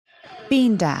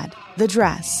Bean Dad, The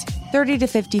Dress, 30 to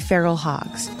 50 Feral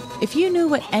Hogs. If you knew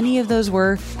what any of those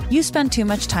were, you spend too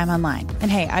much time online.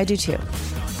 And hey, I do too.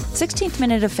 16th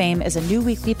Minute of Fame is a new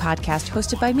weekly podcast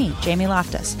hosted by me, Jamie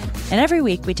Loftus. And every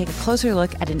week we take a closer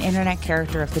look at an internet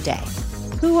character of the day.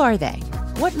 Who are they?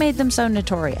 What made them so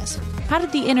notorious? How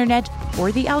did the internet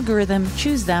or the algorithm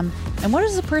choose them? And what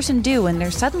does a person do when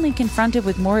they're suddenly confronted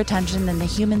with more attention than the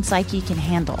human psyche can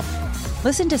handle?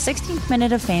 Listen to 16th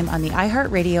Minute of Fame on the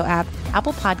iHeartRadio app,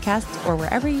 Apple Podcasts, or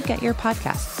wherever you get your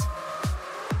podcasts.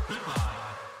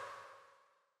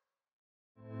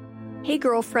 Hey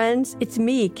girlfriends, it's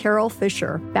me, Carol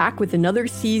Fisher, back with another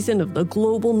season of the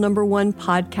global #1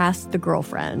 podcast, The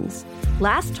Girlfriends.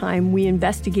 Last time, we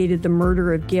investigated the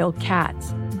murder of Gail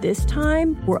Katz. This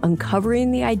time, we're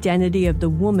uncovering the identity of the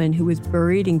woman who was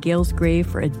buried in Gail's grave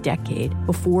for a decade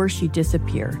before she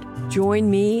disappeared.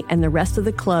 Join me and the rest of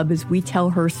the club as we tell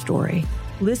her story.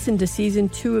 Listen to Season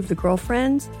 2 of The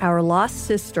Girlfriends, Our Lost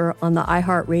Sister on the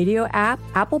iHeartRadio app,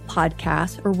 Apple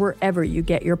Podcasts, or wherever you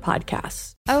get your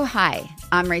podcasts. Oh, hi,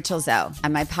 I'm Rachel Zoe,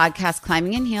 and my podcast,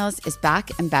 Climbing in Heels, is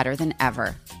back and better than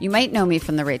ever. You might know me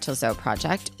from the Rachel Zoe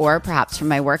Project, or perhaps from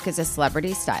my work as a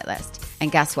celebrity stylist.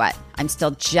 And guess what? I'm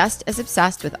still just as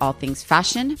obsessed with all things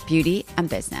fashion, beauty, and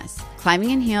business. Climbing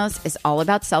in Heels is all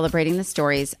about celebrating the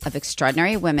stories of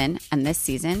extraordinary women, and this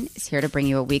season is here to bring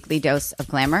you a weekly dose of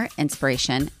glamour,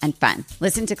 inspiration, and fun.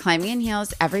 Listen to Climbing in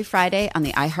Heels every Friday on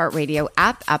the iHeartRadio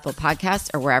app, Apple Podcasts,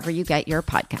 or wherever you get your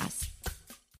podcasts.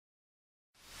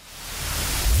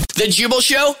 The Jubal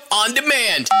Show on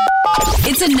demand.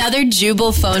 It's another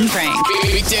Jubal phone prank.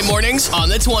 Weekday mornings on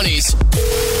the 20s.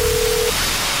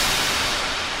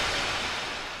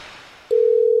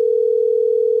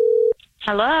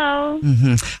 Hello.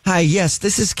 Hi, yes,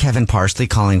 this is Kevin Parsley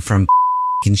calling from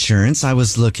Insurance. I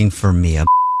was looking for Mia.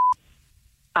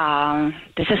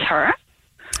 This is her.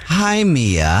 Hi,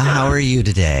 Mia. How are you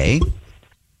today?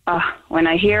 When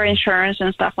I hear insurance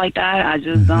and stuff like that, I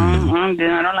just I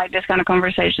don't like this kind of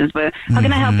conversations, but how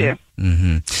can I help you?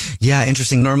 Yeah,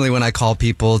 interesting. Normally when I call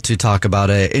people to talk about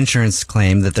an insurance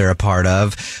claim that they're a part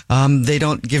of, they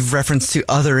don't give reference to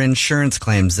other insurance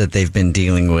claims that they've been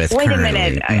dealing with Wait currently. a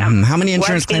minute. How many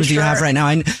insurance claims do you have right now?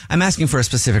 I'm asking for a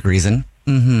specific reason.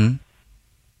 You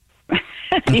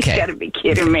got to be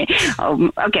kidding me.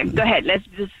 Okay, go ahead. Let's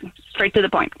just straight to the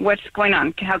point. What's going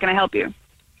on? How can I help you?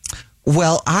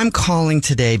 Well, I'm calling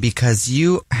today because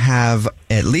you have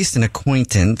at least an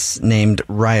acquaintance named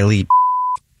Riley.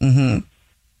 Oh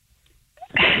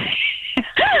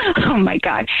my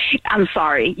God. I'm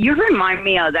sorry. You remind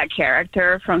me of that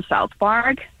character from South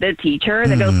Park, the teacher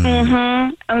that goes,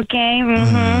 okay,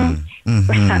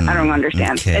 I don't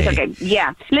understand. Okay. It's okay.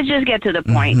 Yeah. Let's just get to the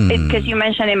point. Because you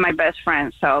mentioned in my best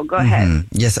friend, so go ahead.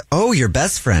 Yes. Oh, your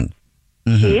best friend.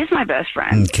 He is my best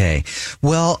friend. Okay.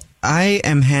 Well, I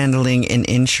am handling an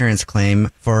insurance claim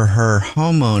for her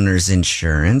homeowner's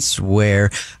insurance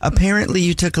where apparently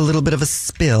you took a little bit of a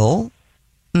spill.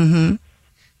 Is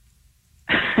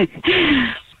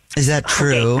that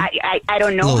true? Okay. I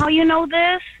don't know how you know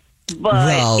this, but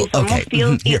well, it almost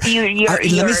feels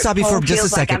let me stop you for just a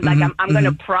second. I'm going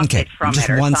to profit from just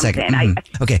it or one something. second.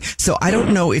 Okay, so I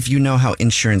don't know if you know how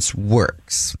insurance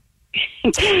works.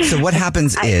 So what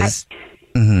happens is...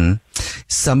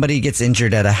 somebody gets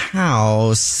injured at a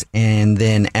house, and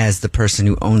then as the person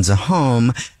who owns a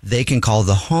home, they can call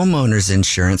the homeowner's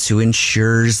insurance who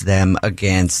insures them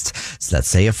against, let's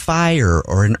say, a fire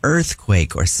or an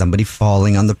earthquake or somebody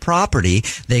falling on the property.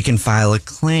 They can file a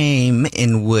claim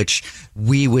in which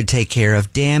we would take care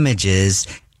of damages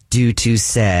due to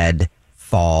said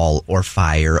fall or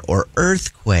fire or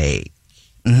earthquake.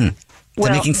 Is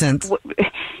that making sense?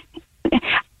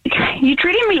 You're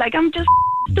treating me like I'm just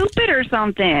stupid or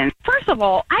something. First of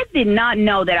all, I did not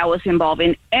know that I was involved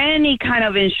in any kind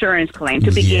of insurance claim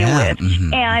to begin with.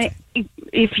 And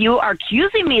if you are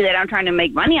accusing me that I'm trying to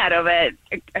make money out of it,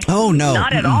 oh, no.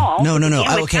 Not at all. No.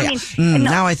 Okay.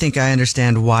 Now I think I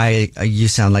understand why you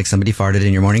sound like somebody farted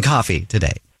in your morning coffee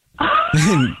today.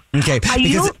 Okay,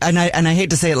 because and I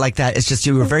hate to say it like that. It's just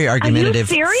you were very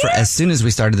argumentative as soon as we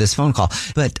started this phone call.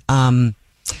 But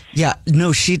yeah,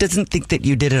 no, she doesn't think that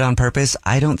you did it on purpose.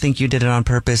 I don't think you did it on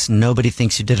purpose. Nobody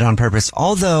thinks you did it on purpose.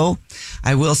 Although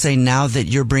I will say now that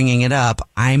you're bringing it up,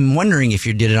 I'm wondering if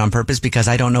you did it on purpose because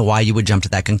I don't know why you would jump to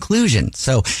that conclusion.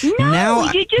 So now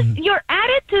your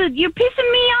attitude, you're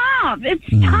pissing me off. It's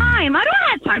time. I don't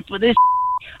have time for this.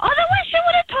 Otherwise, she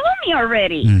would have told me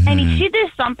already. And if she did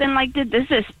something like this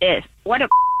is what a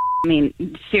I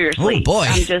mean, seriously. Oh, boy.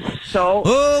 I'm just so...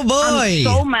 Oh, boy. I'm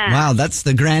so mad. Wow, that's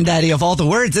the granddaddy of all the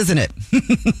words, isn't it?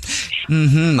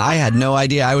 I had no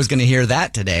idea I was going to hear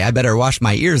that today. I better wash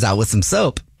my ears out with some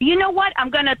soap. You know what? I'm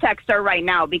going to text her right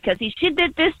now because if she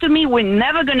did this to me, we're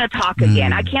never going to talk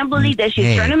again. I can't believe that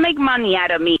she's trying to make money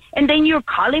out of me. And then you're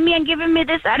calling me and giving me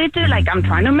this attitude like I'm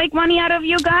trying to make money out of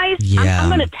you guys. Yeah. I'm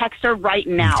going to text her right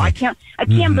now. Okay. I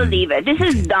can't believe it. This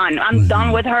is done. I'm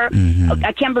done with her.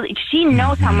 I can't believe she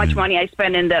knows how much money I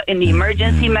spend in the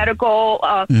emergency medical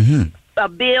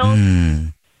bills.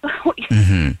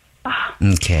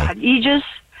 Okay. God,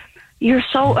 you're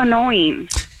so annoying.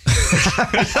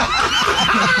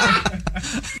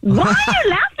 Why are you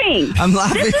laughing? I'm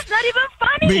laughing. This is not even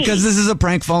funny. Because this is a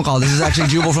prank phone call. This is actually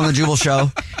Jubal from the Jubal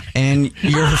Show. And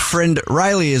your friend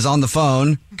Riley is on the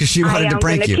phone because she wanted to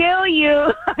prank you. I'm going to kill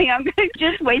you. I'm going to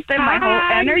just wasted my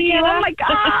whole energy. Yeah. Oh, my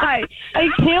God. I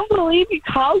can't believe he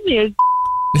called me.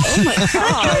 Oh, my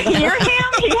God. Did you hear him?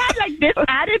 He had like this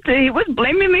attitude. He was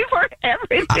blaming me for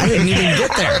everything. I didn't even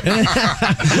get there.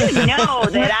 You know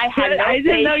that I had no I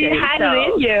didn't know you had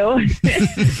it in you.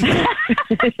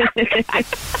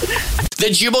 The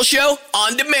Jubal Show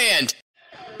on demand.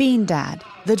 Bean Dad,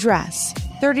 The Dress,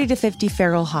 30 to 50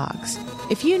 Feral Hogs.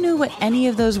 If you knew what any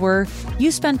of those were,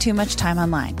 you spend too much time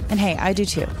online. And hey, I do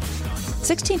too.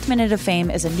 16th Minute of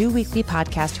Fame is a new weekly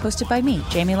podcast hosted by me,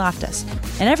 Jamie Loftus.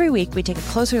 And every week we take a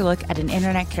closer look at an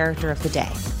internet character of the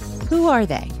day. Who are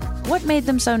they? What made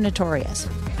them so notorious?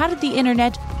 How did the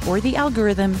internet or the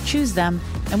algorithm choose them?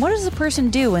 And what does a person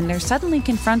do when they're suddenly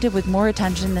confronted with more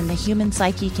attention than the human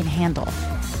psyche can handle?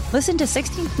 Listen to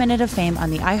 16th Minute of Fame on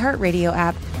the iHeartRadio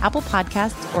app, Apple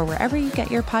Podcasts, or wherever you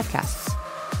get your podcasts.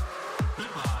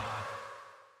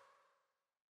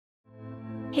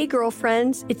 Hey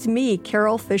girlfriends, it's me,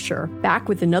 Carol Fisher, back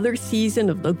with another season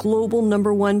of the global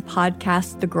 #1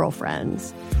 podcast, The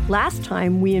Girlfriends. Last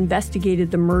time, we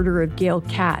investigated the murder of Gail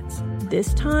Katz.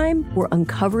 This time, we're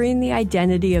uncovering the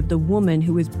identity of the woman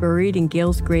who was buried in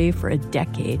Gail's grave for a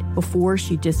decade before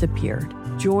she disappeared.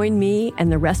 Join me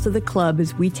and the rest of the club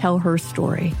as we tell her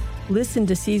story. Listen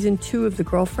to Season 2 of The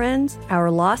Girlfriends, Our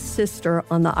Lost Sister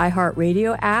on the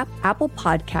iHeartRadio app, Apple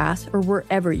Podcasts, or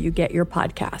wherever you get your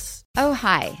podcasts. Oh,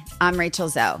 hi, I'm Rachel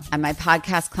Zoe, and my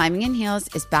podcast, Climbing in Heels,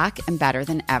 is back and better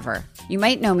than ever. You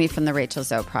might know me from the Rachel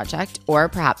Zoe Project, or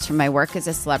perhaps from my work as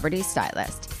a celebrity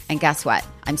stylist. And guess what?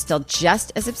 I'm still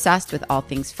just as obsessed with all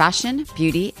things fashion,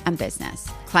 beauty, and business.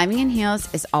 Climbing in Heels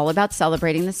is all about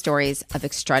celebrating the stories of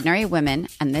extraordinary women,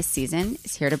 and this season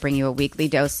is here to bring you a weekly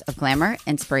dose of glamour,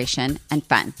 inspiration, and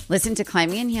fun. Listen to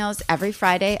Climbing in Heels every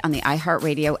Friday on the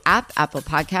iHeartRadio app, Apple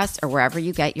Podcasts, or wherever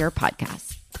you get your podcasts.